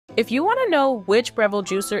If you want to know which Breville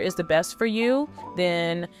juicer is the best for you,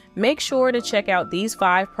 then make sure to check out these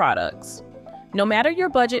 5 products. No matter your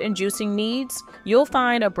budget and juicing needs, you'll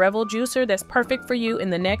find a Breville juicer that's perfect for you in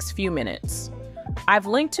the next few minutes. I've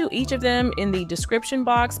linked to each of them in the description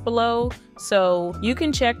box below, so you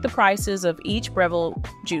can check the prices of each Breville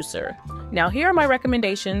juicer. Now here are my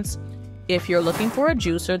recommendations. If you're looking for a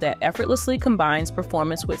juicer that effortlessly combines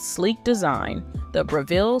performance with sleek design, the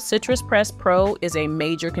Breville Citrus Press Pro is a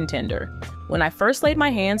major contender. When I first laid my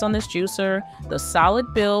hands on this juicer, the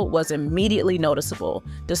solid build was immediately noticeable.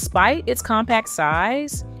 Despite its compact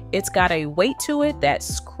size, it's got a weight to it that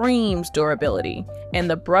screams durability, and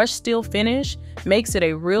the brushed steel finish makes it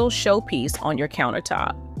a real showpiece on your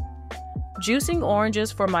countertop. Juicing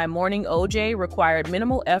oranges for my morning OJ required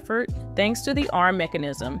minimal effort thanks to the arm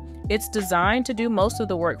mechanism. It's designed to do most of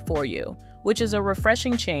the work for you, which is a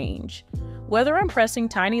refreshing change. Whether I'm pressing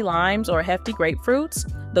tiny limes or hefty grapefruits,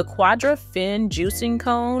 the Quadra Fin juicing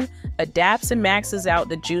cone adapts and maxes out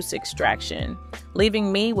the juice extraction,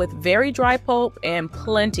 leaving me with very dry pulp and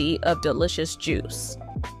plenty of delicious juice.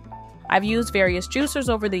 I've used various juicers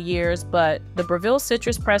over the years, but the Breville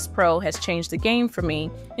Citrus Press Pro has changed the game for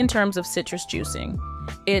me in terms of citrus juicing.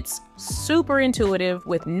 It's super intuitive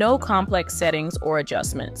with no complex settings or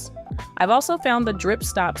adjustments. I've also found the drip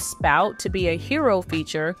stop spout to be a hero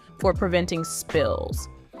feature for preventing spills.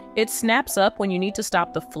 It snaps up when you need to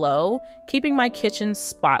stop the flow, keeping my kitchen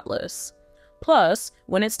spotless. Plus,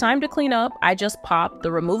 when it's time to clean up, I just pop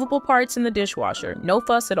the removable parts in the dishwasher, no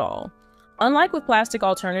fuss at all. Unlike with plastic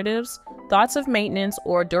alternatives, thoughts of maintenance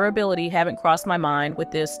or durability haven't crossed my mind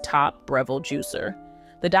with this top Breville juicer.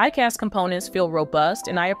 The die-cast components feel robust,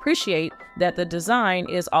 and I appreciate that the design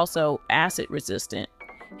is also acid resistant,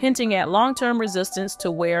 hinting at long-term resistance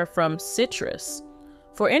to wear from citrus.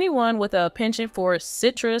 For anyone with a penchant for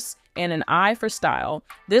citrus and an eye for style,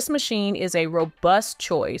 this machine is a robust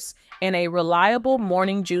choice and a reliable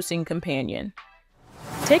morning juicing companion.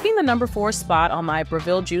 Taking the number 4 spot on my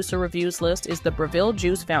Breville juicer reviews list is the Breville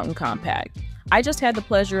Juice Fountain Compact. I just had the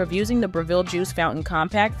pleasure of using the Breville Juice Fountain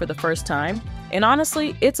Compact for the first time, and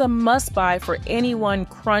honestly, it's a must-buy for anyone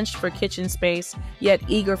crunched for kitchen space, yet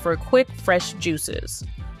eager for quick, fresh juices.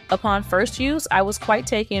 Upon first use, I was quite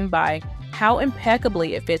taken by how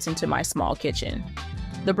impeccably it fits into my small kitchen.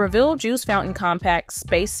 The Breville Juice Fountain Compact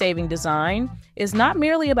space-saving design is not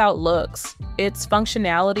merely about looks, its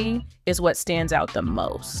functionality is what stands out the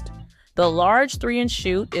most. The large 3-inch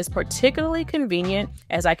chute is particularly convenient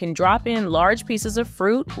as I can drop in large pieces of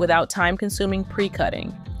fruit without time-consuming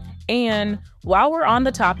pre-cutting. And while we're on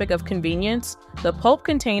the topic of convenience, the pulp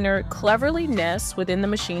container cleverly nests within the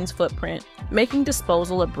machine's footprint, making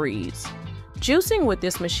disposal a breeze. Juicing with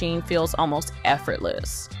this machine feels almost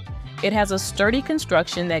effortless. It has a sturdy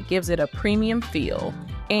construction that gives it a premium feel,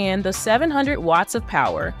 and the 700 watts of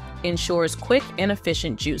power ensures quick and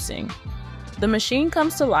efficient juicing. The machine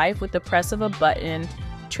comes to life with the press of a button,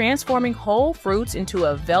 transforming whole fruits into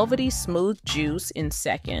a velvety smooth juice in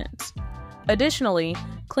seconds. Additionally,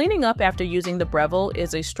 cleaning up after using the Breville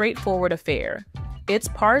is a straightforward affair. Its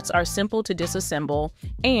parts are simple to disassemble,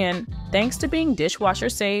 and thanks to being dishwasher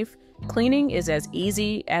safe, cleaning is as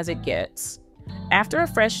easy as it gets. After a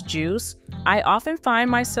fresh juice, I often find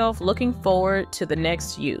myself looking forward to the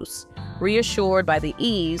next use, reassured by the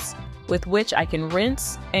ease with which I can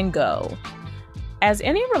rinse and go. As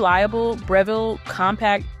any reliable Breville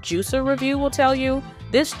compact juicer review will tell you,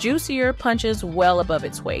 this juicier punches well above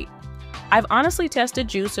its weight. I've honestly tested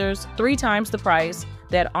juicers 3 times the price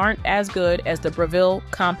that aren't as good as the Breville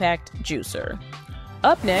compact juicer.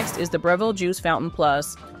 Up next is the Breville Juice Fountain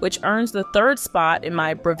Plus, which earns the 3rd spot in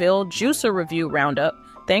my Breville Juicer Review Roundup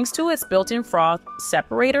thanks to its built-in froth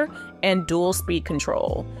separator and dual speed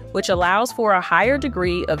control, which allows for a higher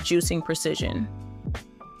degree of juicing precision.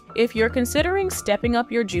 If you're considering stepping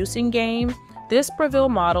up your juicing game, this Breville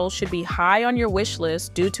model should be high on your wish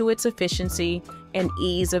list due to its efficiency and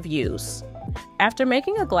ease of use. After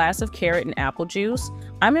making a glass of carrot and apple juice,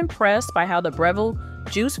 I'm impressed by how the Breville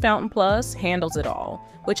Juice Fountain Plus handles it all,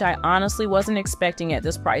 which I honestly wasn't expecting at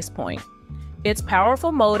this price point. Its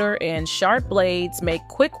powerful motor and sharp blades make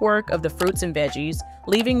quick work of the fruits and veggies,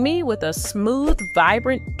 leaving me with a smooth,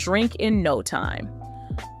 vibrant drink in no time.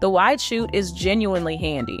 The wide chute is genuinely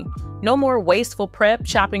handy. No more wasteful prep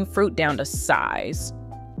chopping fruit down to size.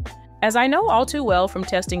 As I know all too well from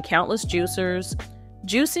testing countless juicers,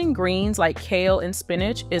 juicing greens like kale and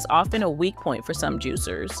spinach is often a weak point for some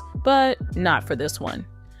juicers, but not for this one.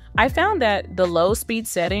 I found that the low speed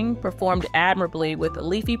setting performed admirably with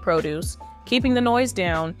leafy produce, keeping the noise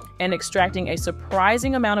down and extracting a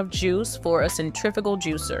surprising amount of juice for a centrifugal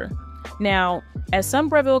juicer. Now, as some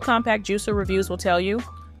Breville compact juicer reviews will tell you,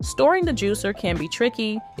 storing the juicer can be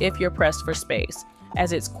tricky if you're pressed for space,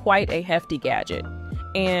 as it's quite a hefty gadget.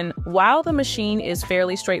 And while the machine is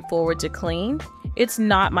fairly straightforward to clean, it's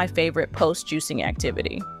not my favorite post-juicing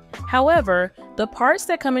activity. However, the parts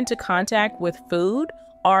that come into contact with food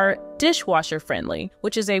are dishwasher friendly,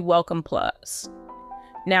 which is a welcome plus.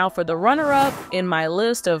 Now for the runner-up in my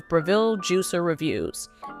list of Breville juicer reviews.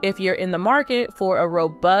 If you're in the market for a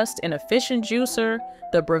robust and efficient juicer,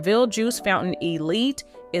 the Breville Juice Fountain Elite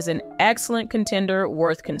is an excellent contender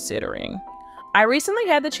worth considering. I recently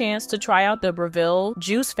had the chance to try out the Breville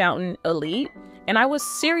Juice Fountain Elite, and I was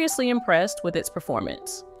seriously impressed with its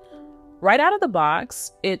performance. Right out of the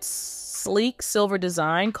box, its sleek silver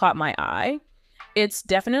design caught my eye. It's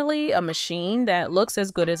definitely a machine that looks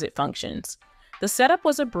as good as it functions. The setup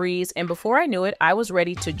was a breeze, and before I knew it, I was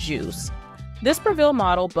ready to juice. This Breville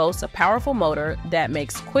model boasts a powerful motor that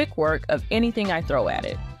makes quick work of anything I throw at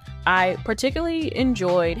it. I particularly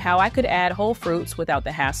enjoyed how I could add whole fruits without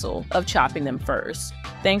the hassle of chopping them first,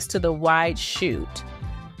 thanks to the wide chute.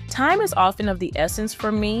 Time is often of the essence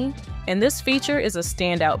for me, and this feature is a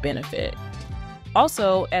standout benefit.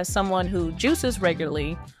 Also, as someone who juices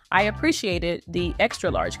regularly, I appreciated the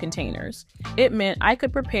extra large containers. It meant I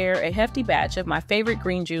could prepare a hefty batch of my favorite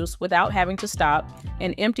green juice without having to stop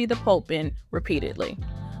and empty the pulp bin repeatedly.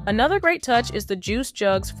 Another great touch is the Juice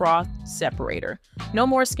Jugs Froth Separator. No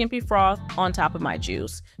more skimpy froth on top of my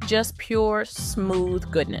juice, just pure,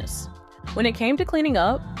 smooth goodness. When it came to cleaning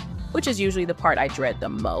up, which is usually the part I dread the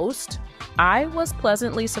most, I was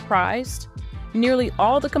pleasantly surprised. Nearly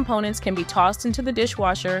all the components can be tossed into the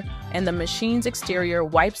dishwasher, and the machine's exterior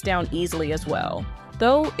wipes down easily as well.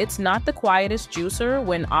 Though it's not the quietest juicer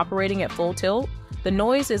when operating at full tilt, the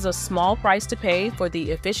noise is a small price to pay for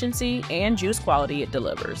the efficiency and juice quality it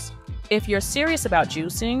delivers. If you're serious about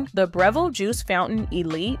juicing, the Breville Juice Fountain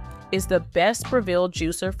Elite is the best Breville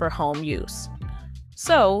juicer for home use.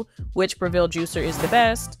 So, which Breville juicer is the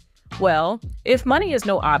best? Well, if money is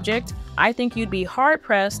no object, I think you'd be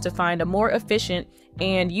hard-pressed to find a more efficient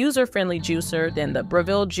and user-friendly juicer than the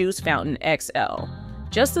Breville Juice Fountain XL.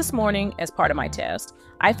 Just this morning, as part of my test,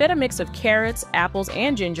 I fed a mix of carrots, apples,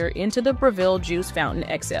 and ginger into the Breville Juice Fountain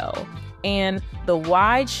XL, and the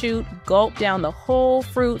wide chute gulped down the whole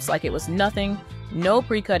fruits like it was nothing, no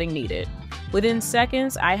pre-cutting needed. Within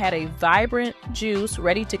seconds, I had a vibrant juice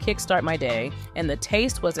ready to kickstart my day, and the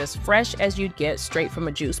taste was as fresh as you'd get straight from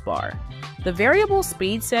a juice bar. The variable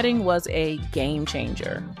speed setting was a game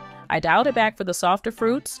changer. I dialed it back for the softer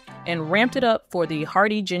fruits and ramped it up for the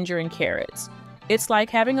hearty ginger and carrots. It's like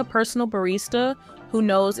having a personal barista who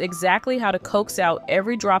knows exactly how to coax out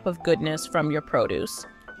every drop of goodness from your produce.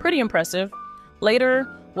 Pretty impressive. Later,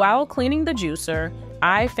 while cleaning the juicer,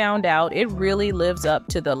 I found out it really lives up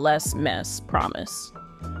to the less mess promise.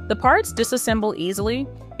 The parts disassemble easily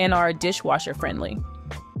and are dishwasher friendly.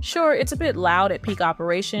 Sure, it's a bit loud at peak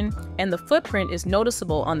operation, and the footprint is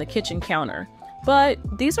noticeable on the kitchen counter, but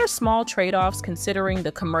these are small trade-offs considering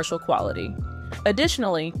the commercial quality.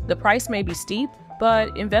 Additionally, the price may be steep,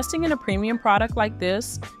 but investing in a premium product like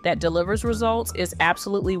this that delivers results is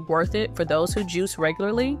absolutely worth it for those who juice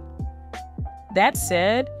regularly. That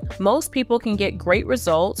said, most people can get great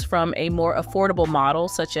results from a more affordable model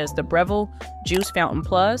such as the Breville Juice Fountain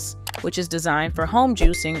Plus, which is designed for home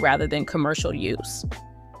juicing rather than commercial use.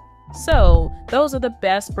 So, those are the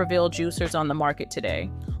best Breville juicers on the market today.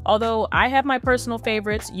 Although I have my personal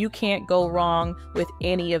favorites, you can't go wrong with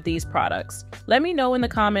any of these products. Let me know in the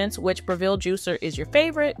comments which Breville juicer is your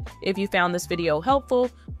favorite. If you found this video helpful,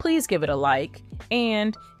 please give it a like.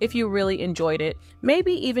 And if you really enjoyed it,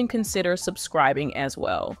 maybe even consider subscribing as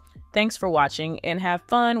well. Thanks for watching and have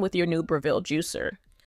fun with your new Breville juicer.